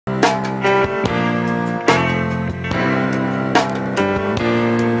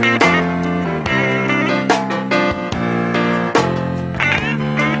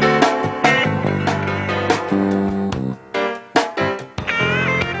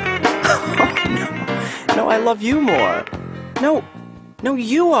No, I love you more. No, no,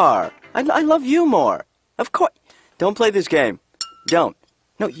 you are. I love you more. Of course. Don't play this game. Don't.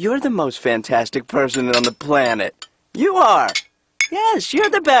 No, you're the most fantastic person on the planet. You are. Yes, you're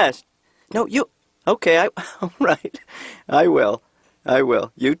the best. No, you... Okay, all right. I will. I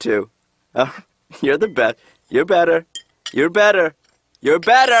will. You too. You're the best. You're better. You're better. You're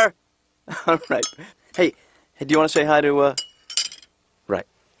better. All right. Hey, do you want to say hi to, Right.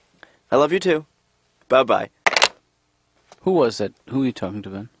 I love you too. Bye-bye. Who was that? Who are you talking to,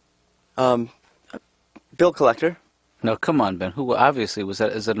 Ben? Bill collector. No, come on, Ben. Who? Obviously, was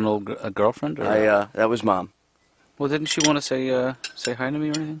that? Is that an old girlfriend? Or? That was Mom. Well, didn't she want to say hi to me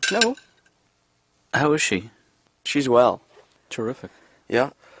or anything? No. How is she? She's well. Terrific. Yeah,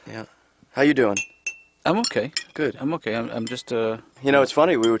 yeah. How you doing? I'm okay. Good. I'm okay. I'm just, You know, it's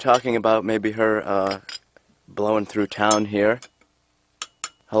funny. We were talking about maybe her, blowing through town here.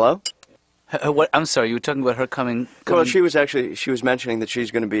 Hello? What? I'm sorry. You were talking about her coming. Well, she was mentioning that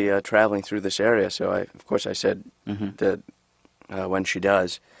she's going to be traveling through this area. So of course, I said that when she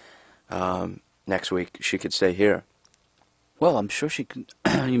does, next week, she could stay here. Well, I'm sure she could.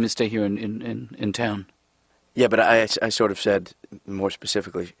 You mean stay here in town? Yeah, but I sort of said more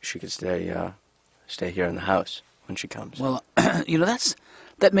specifically she could stay here in the house when she comes. Well, you know,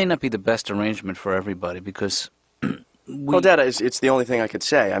 that may not be the best arrangement for everybody because. Well, Dad, it's the only thing I could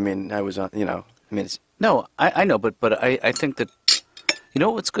say. I mean, it's... No, I know, but I think that, you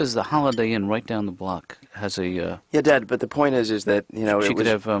know what's good is the Holiday Inn right down the block has a... Yeah, Dad, but the point is that, you know, she could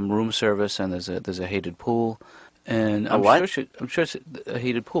have room service and there's a heated pool, and I'm sure it's a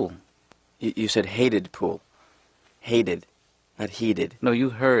heated pool. You said hated pool. Hated, not heated. No, you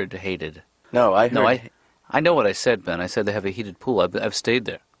heard hated. No, I heard... No, I know what I said, Ben. I said they have a heated pool. I've stayed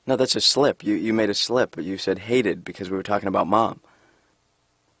there. No, that's a slip. You made a slip, but you said hated because we were talking about Mom.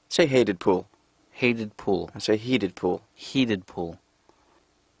 Say hated pool. Hated pool. I say heated pool. Heated pool.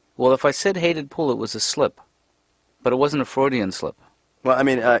 Well, if I said hated pool, it was a slip. But it wasn't a Freudian slip. Well, I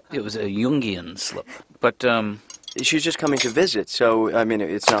mean... it was a Jungian slip. But, she's just coming to visit, so, I mean,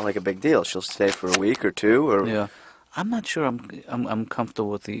 it's not like a big deal. She'll stay for a week or two, or... Yeah. I'm not sure I'm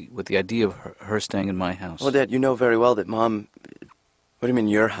comfortable with the idea of her staying in my house. Well, Dad, you know very well that Mom... What do you mean,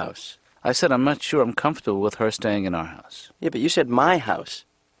 your house? I said I'm not sure I'm comfortable with her staying in our house. Yeah, but you said my house.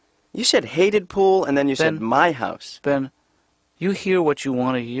 You said hated pool, and then you said my house. Ben, you hear what you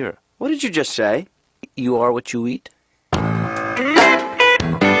want to hear. What did you just say? You are what you eat.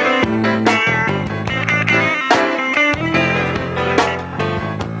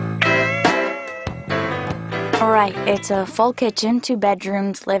 Alright, it's a full kitchen, 2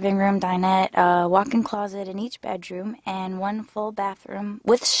 bedrooms, living room, dinette, walk-in closet in each bedroom, and 1 full bathroom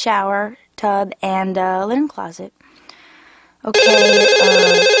with shower, tub, and linen closet.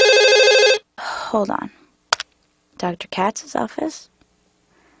 Okay, hold on. Dr. Katz's office?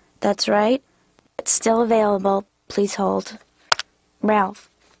 That's right. It's still available. Please hold. Ralph,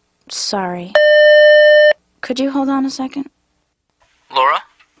 sorry. Could you hold on a second? Laura?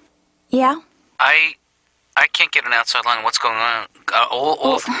 Yeah? I can't get an outside line. What's going on?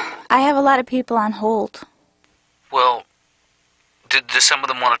 I have a lot of people on hold. Well, do some of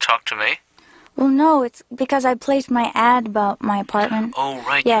them want to talk to me? Well, no, it's because I placed my ad about my apartment. Oh,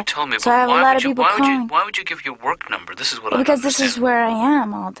 right, yeah, you told me. So I have a lot of people calling. Why would you give your work number? This is what I don't Because this is where I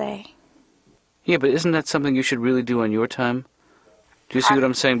am all day. Yeah, but isn't that something you should really do on your time? Do you see what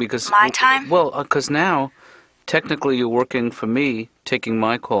I'm saying? Because my time? Well, because now, technically, you're working for me, taking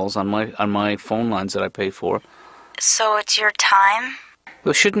my calls on my phone lines that I pay for. So it's your time?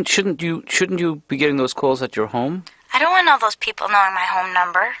 Well, shouldn't you be getting those calls at your home? I don't want all those people knowing my home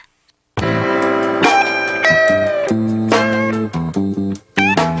number.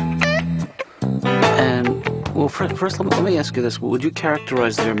 And well, first let me ask you this: would you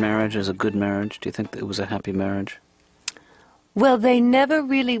characterize their marriage as a good marriage? Do you think that it was a happy marriage? Well, they never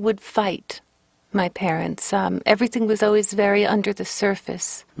really would fight, my parents. Everything was always very under the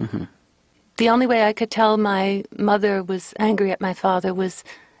surface. Mm-hmm. The only way I could tell my mother was angry at my father was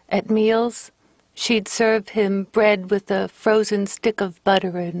at meals. She'd serve him bread with a frozen stick of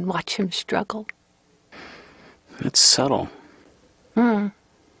butter and watch him struggle. That's subtle. Hmm.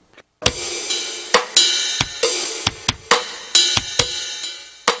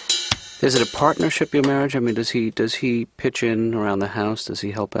 Is it a partnership, your marriage? I mean, does he pitch in around the house? Does he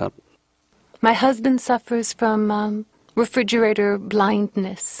help out? My husband suffers from refrigerator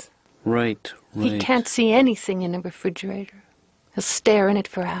blindness. Right. He can't see anything in a refrigerator. He'll stare in it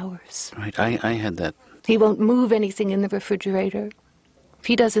for hours. Right, I had that. He won't move anything in the refrigerator. If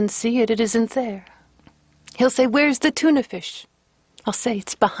he doesn't see it, it isn't there. He'll say, "Where's the tuna fish?" I'll say,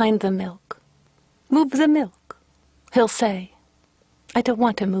 "It's behind the milk." Move the milk. He'll say, I don't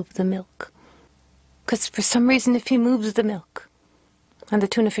want to move the milk. 'Cause for some reason if he moves the milk and the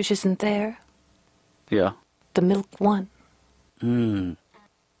tuna fish isn't there, Yeah. the milk won. Hmm.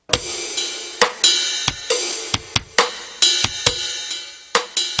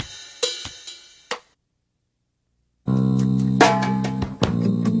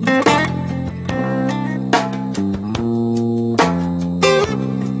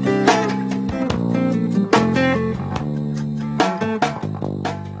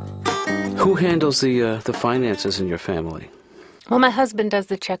 Who handles the finances in your family? Well, my husband does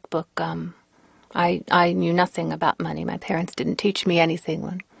the checkbook. I knew nothing about money. My parents didn't teach me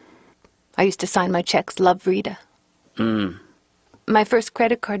anything. I used to sign my checks, Love Rita. My first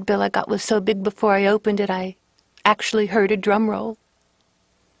credit card bill I got was so big before I opened it, I actually heard a drum roll.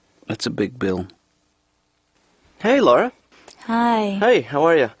 That's a big bill. Hey, Laura. Hi. Hey, how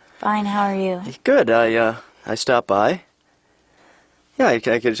are you? Fine, how are you? Good. I stopped by. Yeah, I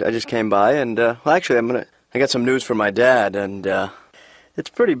just came by, and well, actually, I got some news for my dad, and it's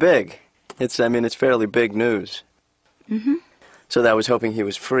pretty big. It's fairly big news. Mm-hmm. So I was hoping he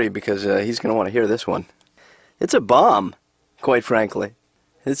was free because he's going to want to hear this one. It's a bomb, quite frankly.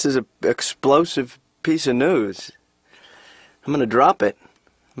 This is an explosive piece of news. I'm going to drop it.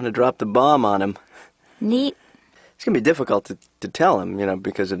 I'm going to drop the bomb on him. Neat. It's going to be difficult to tell him,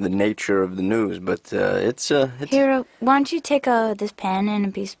 because of the nature of the news, but it's... Here, why don't you take this pen and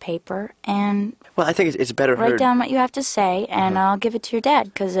a piece of paper and... Well, I think it's better write down what you have to say, and I'll give it to your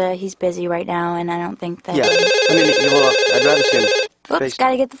dad, because he's busy right now, and I don't think that... Yeah, I'd rather see him... Oops,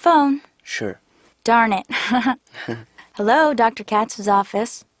 gotta get the phone. Sure. Darn it. Hello, Dr. Katz's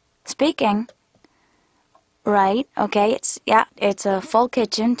office. Speaking. Right, okay, it's a full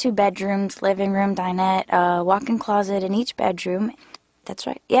kitchen, 2 bedrooms, living room, dinette, walk-in closet in each bedroom. That's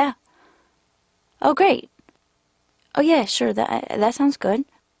right, yeah. Oh, great. Oh, yeah, sure, that sounds good.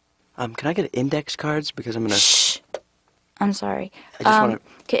 Can I get index cards? Because I'm gonna... Shh. I'm sorry. I just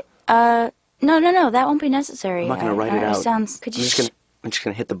wanna... No, that won't be necessary. I'm not gonna write it out. Could you... I'm just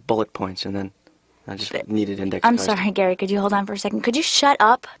gonna hit the bullet points, and then I just needed index I'm cards. sorry, Gary, could you hold on for a second? Could you shut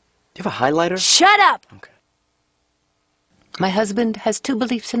up? Do you have a highlighter? Shut up! Okay. My husband has 2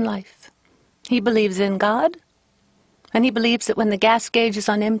 beliefs in life. He believes in God, and he believes that when the gas gauge is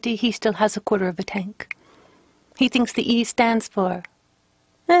on empty, he still has a quarter of a tank. He thinks the E stands for,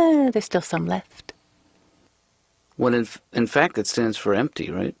 there's still some left. Well, in fact, it stands for empty,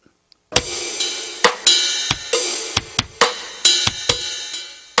 right?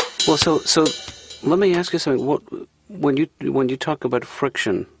 Well, so let me ask you something. When you talk about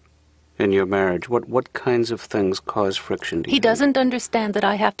friction in your marriage, what kinds of things cause friction? He doesn't understand that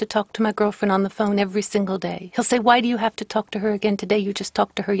I have to talk to my girlfriend on the phone every single day. He'll say, why do you have to talk to her again today? You just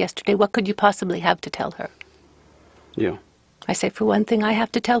talked to her yesterday. What could you possibly have to tell her? Yeah. I say, for one thing, I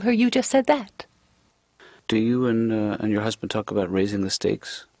have to tell her you just said that. Do you and your husband talk about raising the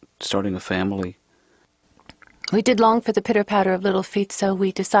stakes, starting a family? We did long for the pitter-patter of little feet, so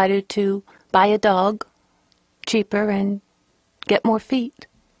we decided to buy a dog, cheaper, and get more feet.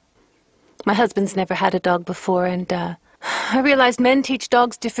 My husband's never had a dog before, and I realized men teach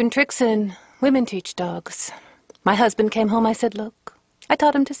dogs different tricks than women teach dogs. My husband came home, I said, look. I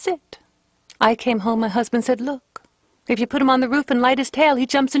taught him to sit. I came home, my husband said, look. If you put him on the roof and light his tail, he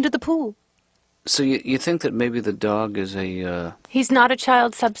jumps into the pool. So you think that maybe the dog is a... He's not a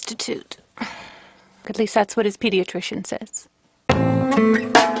child substitute. At least that's what his pediatrician says.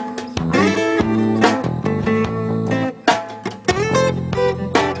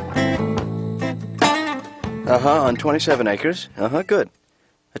 On 27 acres. Good.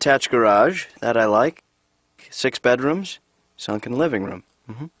 Attached garage, that I like. 6 bedrooms, sunken living room.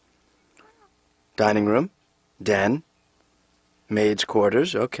 Dining room, den, maid's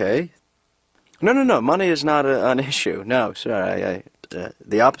quarters, okay. No, money is not an issue. No, sorry,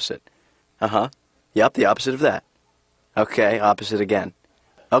 the opposite. Yep, the opposite of that. Okay, opposite again.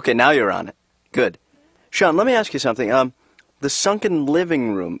 Okay, now you're on it. Good. Sean, let me ask you something. The sunken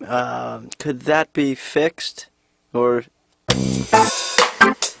living room, could that be fixed? Or...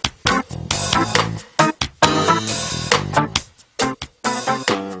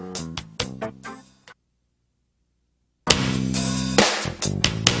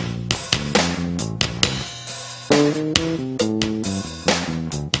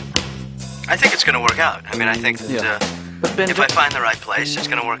 I think it's going to work out. I think that But Ben, if I find the right place, it's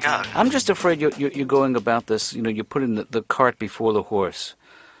going to work out. I'm just afraid you're going about this, you're putting the cart before the horse.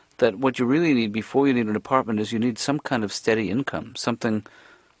 That what you really need before you need an apartment is you need some kind of steady income, something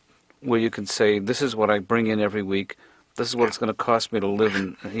where you can say, this is what I bring in every week, this is what it's going to cost me to live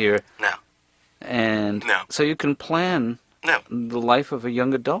in here. No. And No. so you can plan No. the life of a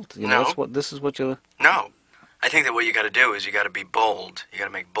young adult. You know, No. this is what you... No. I think that what you got to do is you got to be bold. You got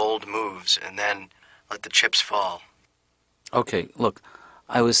to make bold moves and then let the chips fall. Okay, look,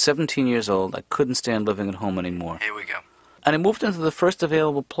 I was 17 years old. I couldn't stand living at home anymore. Here we go. And I moved into the first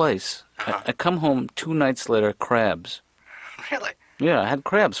available place. I come home 2 nights later, crabs. Really? Yeah, I had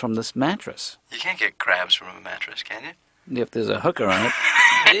crabs from this mattress. You can't get crabs from a mattress, can you? If there's a hooker on it.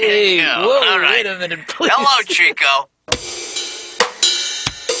 Hey, Yeah, whoa, all right. wait a minute, please. Hello, Chico.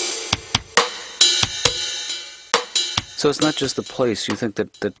 So it's not just the place. You think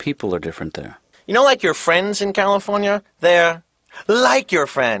that people are different there. You know, like your friends in California? They're like your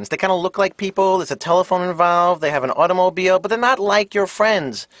friends. They kind of look like people. There's a telephone involved. They have an automobile, but they're not like your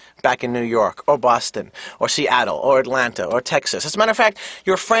friends back in New York or Boston or Seattle or Atlanta or Texas. As a matter of fact,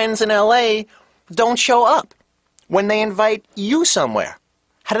 your friends in L.A. don't show up when they invite you somewhere.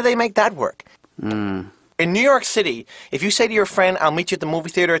 How do they make that work? In New York City, if you say to your friend, I'll meet you at the movie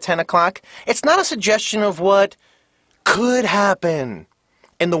theater at 10 o'clock, it's not a suggestion of what could happen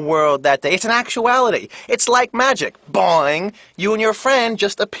in the world that day. It's an actuality. It's like magic. Boing! You and your friend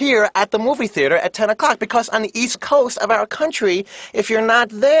just appear at the movie theater at 10 o'clock. Because on the East Coast of our country, if you're not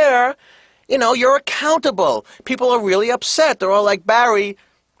there, you know, you're accountable. People are really upset. They're all like, Barry,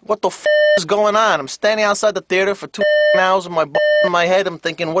 what the f*** is going on? I'm standing outside the theater for 2 hours with my in my head. I'm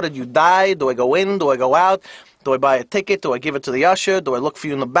thinking, what, did you die? Do I go in? Do I go out? Do I buy a ticket? Do I give it to the usher? Do I look for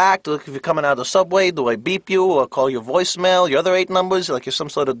you in the back? Do I look if you're coming out of the subway? Do I beep you or call your voicemail, your other 8 numbers, like you're some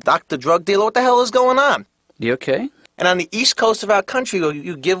sort of doctor drug dealer? What the hell is going on? You okay? And on the East Coast of our country,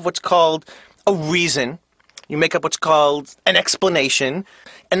 you give what's called a reason. You make up what's called an explanation,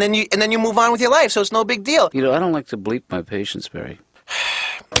 and then you move on with your life, so it's no big deal. You know, I don't like to bleep my patients, Barry.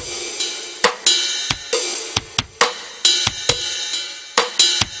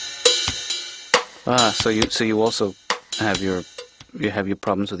 So you also have your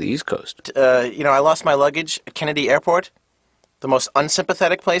problems with the East Coast. You know, I lost my luggage at Kennedy Airport, the most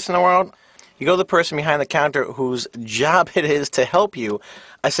unsympathetic place in the world. You go to the person behind the counter whose job it is to help you.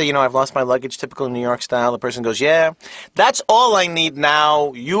 I say, you know, I've lost my luggage, typical New York style. The person goes, yeah, that's all I need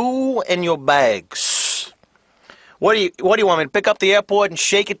now, you and your bags. What do you want me to pick up the airport and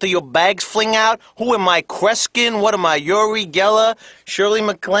shake it till your bags fling out? Who am I, Kreskin? What am I, Uri Geller? Shirley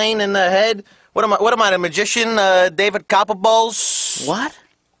MacLaine in the head? What am I, the magician, David Copperballs? What?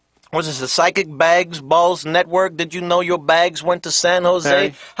 Was this the Psychic Bags Balls Network? Did you know your bags went to San Jose?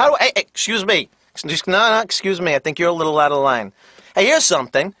 Hey. Hey, excuse me. No, excuse me. I think you're a little out of line. Hey, here's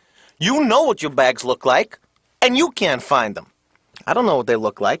something. You know what your bags look like, and you can't find them. I don't know what they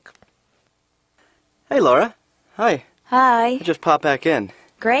look like. Hey, Laura. Hi. Hi. I just pop back in.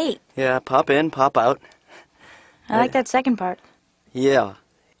 Great. Yeah, pop in, pop out. I like that second part. Yeah.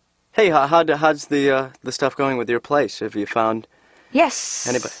 Hey, how's the stuff going with your place? Have you found Yes.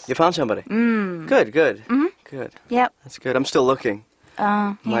 anybody? You found somebody? Good. Good. Yep. That's good. I'm still looking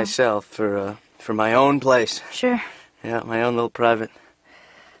Yeah. myself for my own place. Sure. Yeah, my own little private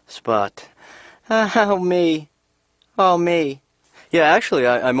spot. Oh, me. Oh, me. Yeah, actually,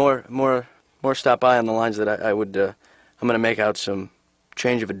 I more stop by on the lines that I would, I'm going to make out some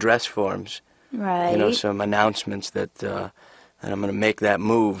change of address forms. Right. You know, some announcements that I'm going to make that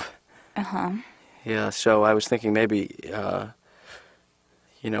move. Uh-huh. Yeah, so I was thinking maybe,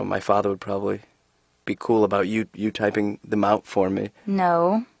 you know, my father would probably be cool about you typing them out for me.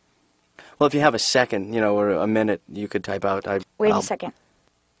 No. Well, if you have a second, you know, or a minute, you could type out. Wait a second.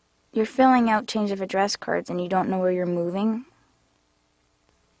 You're filling out change of address cards and you don't know where you're moving?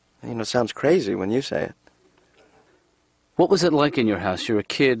 You know, it sounds crazy when you say it. What was it like in your house? You're a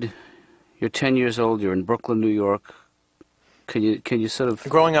kid. You're 10 years old. You're in Brooklyn, New York. Can you sort of...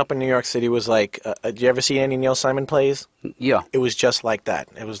 Growing up in New York City was like, did you ever see any Neil Simon plays? Yeah. It was just like that.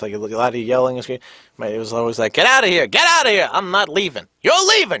 It was like a lot of yelling and screaming. It was always like, get out of here, get out of here. I'm not leaving. You're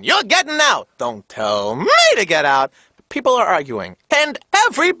leaving. You're getting out. Don't tell me to get out. People are arguing. And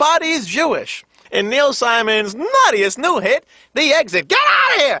everybody's Jewish. In Neil Simon's nuttiest new hit, The Exit. Get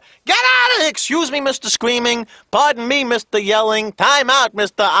out of here! Get out of here! Excuse me, Mr. Screaming. Pardon me, Mr. Yelling. Time out,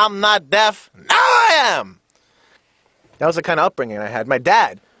 Mr. I'm not deaf. Now I am! That was the kind of upbringing I had. My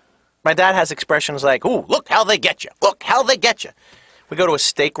dad has expressions like, ooh, look how they get you. Look how they get you. We go to a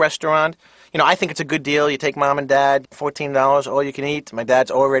steak restaurant. You know, I think it's a good deal. You take mom and dad, $14, all you can eat. My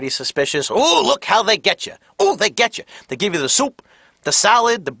dad's already suspicious. Ooh, look how they get you. Ooh, they get you. They give you the soup, the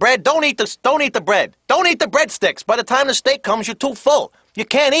salad, the bread. Don't eat the bread. Don't eat the breadsticks. By the time the steak comes, you're too full. You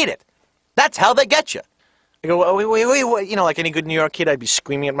can't eat it. That's how they get you. I go, oh, wait. You know, like any good New York kid, I'd be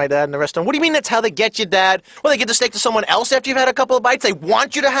screaming at my dad in the restaurant. What do you mean that's how they get you, Dad? Well, they give the steak to someone else after you've had a couple of bites. They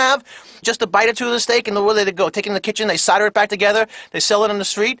want you to have just a bite or two of the steak, and where they go? Take it in the kitchen, they solder it back together, they sell it on the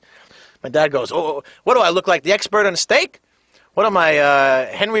street. My dad goes, oh, what do I look like, the expert on steak? What am I,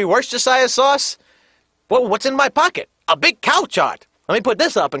 Henry Worcestershire sauce? What's in my pocket? A big cow chart. Let me put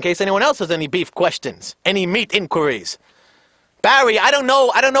this up in case anyone else has any beef questions, any meat inquiries. Barry, I don't know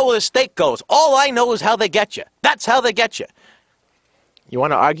where the steak goes. All I know is how they get you. That's how they get you. You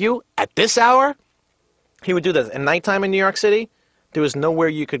want to argue? At this hour? He would do this. At nighttime in New York City, there was nowhere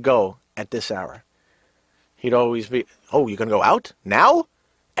you could go at this hour. He'd always be, oh, you're going to go out? Now?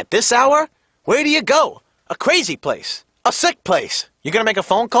 At this hour? Where do you go? A crazy place. A sick place. You're going to make a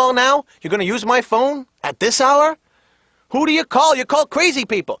phone call now? You're going to use my phone? At this hour? Who do you call? You call crazy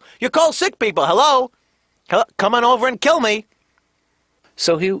people. You call sick people. Hello? Come on over and kill me.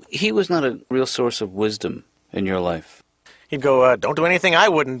 So he was not a real source of wisdom in your life. He'd go, don't do anything I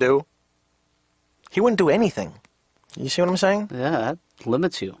wouldn't do. He wouldn't do anything. You see what I'm saying? Yeah, that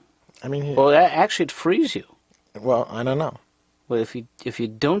limits you. I mean, Well, actually, it frees you. well, I don't know. Well, if you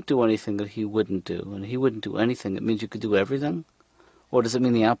don't do anything that he wouldn't do, and he wouldn't do anything, it means you could do everything? Or does it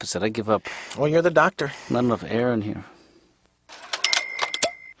mean the opposite? I give up. Well, you're the doctor. Not enough air in here.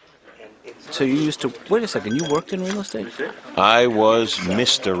 So you used to... Wait a second, you worked in real estate? I was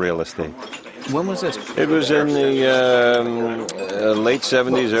Mr. Real Estate. When was this? It was in the late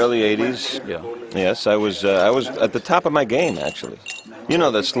 70s, early 80s. Yeah. Yes, I was at the top of my game, actually. You know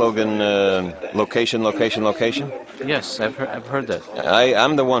the slogan, location, location, location? Yes, I've heard that.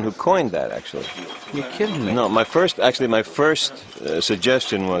 I'm the one who coined that, actually. You're kidding me. No, my first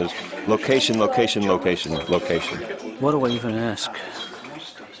suggestion was location, location, location, location. What do I even ask?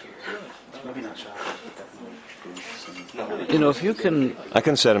 You know, if you can... I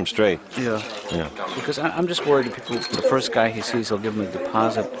can set him straight. Yeah. Yeah. Because I'm just worried that people, the first guy he sees, he'll give him a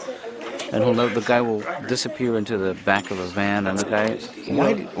deposit, and the guy will disappear into the back of a van, and the guy...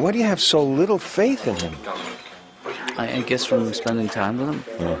 Why do you have so little faith in him? I guess from spending time with him.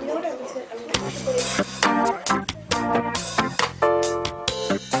 Yeah.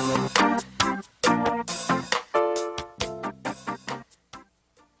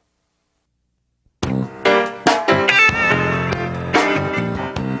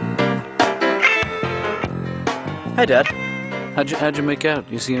 Hi, Dad. How'd you make out?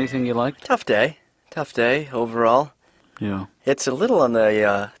 You see anything you liked? Tough day overall. Yeah. It's a little on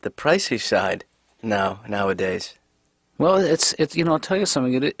the pricey side nowadays. Well, it's you know, I'll tell you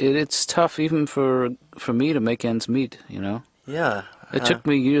something. It's tough even for me to make ends meet. You know. Yeah. It took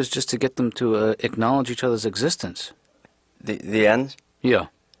me years just to get them to acknowledge each other's existence. The ends. Yeah.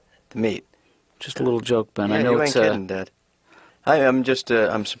 The meat. Just a little joke, Ben. Yeah, I know you it's. ain't kidding, Dad. I'm just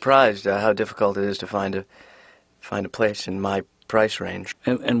I'm surprised how difficult it is to find a place in my price range.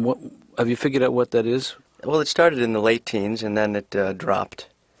 And what have you figured out what that is? Well, it started in the late teens, and then it dropped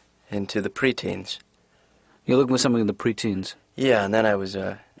into the preteens. You're looking for something in the preteens. Yeah, and then I was,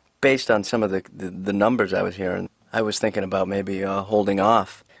 based on some of the numbers I was hearing, I was thinking about maybe holding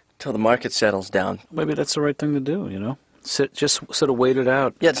off till the market settles down. Maybe that's the right thing to do. You know, just sort of wait it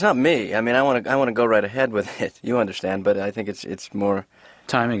out. Yeah, it's not me. I mean, I want to go right ahead with it. You understand? But I think it's more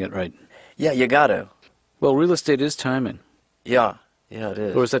Timing it right. Yeah, you got to. Well, real estate is timing. Yeah, it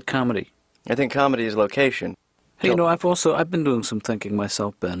is. Or is that comedy? I think comedy is location. Hey, you know, I've been doing some thinking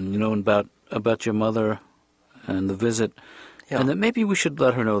myself, Ben. You know, about your mother and the visit, and that maybe we should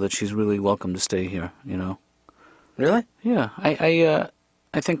let her know that she's really welcome to stay here. You know. Really? Yeah. I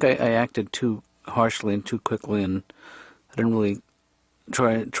think I acted too harshly and too quickly, and I didn't really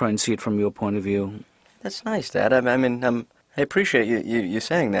try and see it from your point of view. That's nice, Dad. I mean, I appreciate you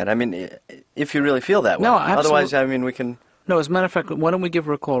saying that. I mean, if you really feel that way. No, absolutely. Otherwise, I mean, we can... No, as a matter of fact, why don't we give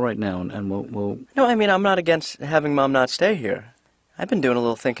her a call right now, and we'll... No, I mean, I'm not against having Mom not stay here. I've been doing a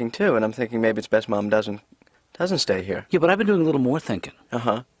little thinking, too, and I'm thinking maybe it's best Mom doesn't stay here. Yeah, but I've been doing a little more thinking.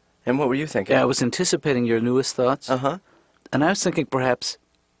 Uh-huh. And what were you thinking? Yeah, I was anticipating your newest thoughts. Uh-huh. And I was thinking perhaps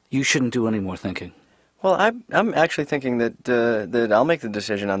you shouldn't do any more thinking. Well, I'm actually thinking that I'll make the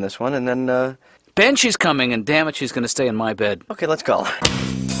decision on this one, and then... Ben, she's coming, and damn it, she's going to stay in my bed. Okay, let's call her.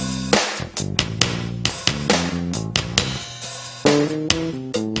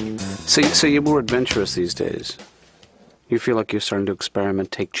 So you're more adventurous these days. You feel like you're starting to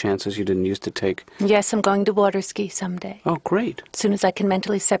experiment, take chances you didn't used to take. Yes, I'm going to water ski someday. Oh, great. As soon as I can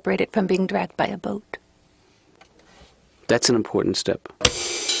mentally separate it from being dragged by a boat. That's an important step.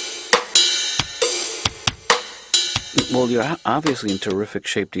 Well, you're obviously in terrific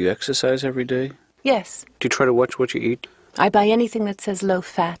shape. Do you exercise every day? Yes. Do you try to watch what you eat? I buy anything that says low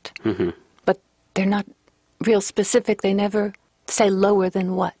fat. Mm-hmm. But they're not real specific. They never say lower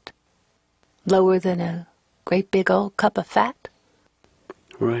than what? Lower than a great big old cup of fat?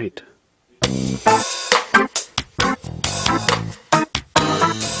 Right.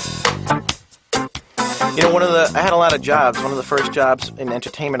 You know, I had a lot of jobs. One of the first jobs in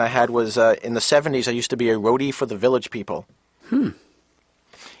entertainment I had was in the 70s. I used to be a roadie for the Village People.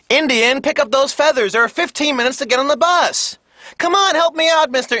 Indian, pick up those feathers. There are 15 minutes to get on the bus. Come on, help me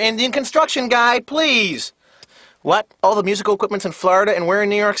out, Mr. Indian Construction Guy, please. What? All the musical equipment's in Florida and we're in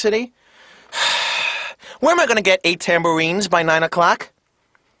New York City? Where am I going to get 8 tambourines by 9 o'clock?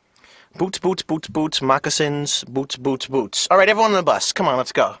 Boots, boots, boots, boots, moccasins, boots, boots, boots. All right, everyone on the bus. Come on,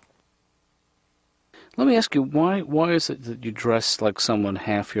 let's go. Let me ask you, why is it that you dress like someone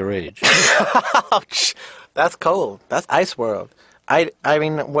half your age? Ouch. That's cold. That's ice world. I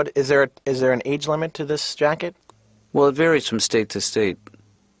mean, what is there an age limit to this jacket? Well, it varies from state to state,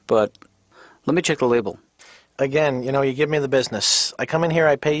 but let me check the label. Again, you know, you give me the business. I come in here,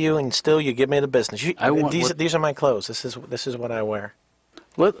 I pay you, and still you give me the business. These are my clothes. This is what I wear.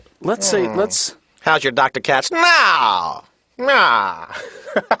 Let's say. How's your Dr.Katz? No.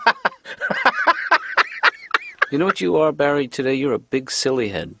 You know what you are, Barry? Today you're a big silly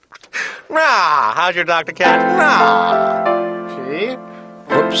head. How's your Dr.Katz? See?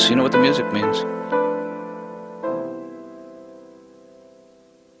 Whoops, you know what the music means.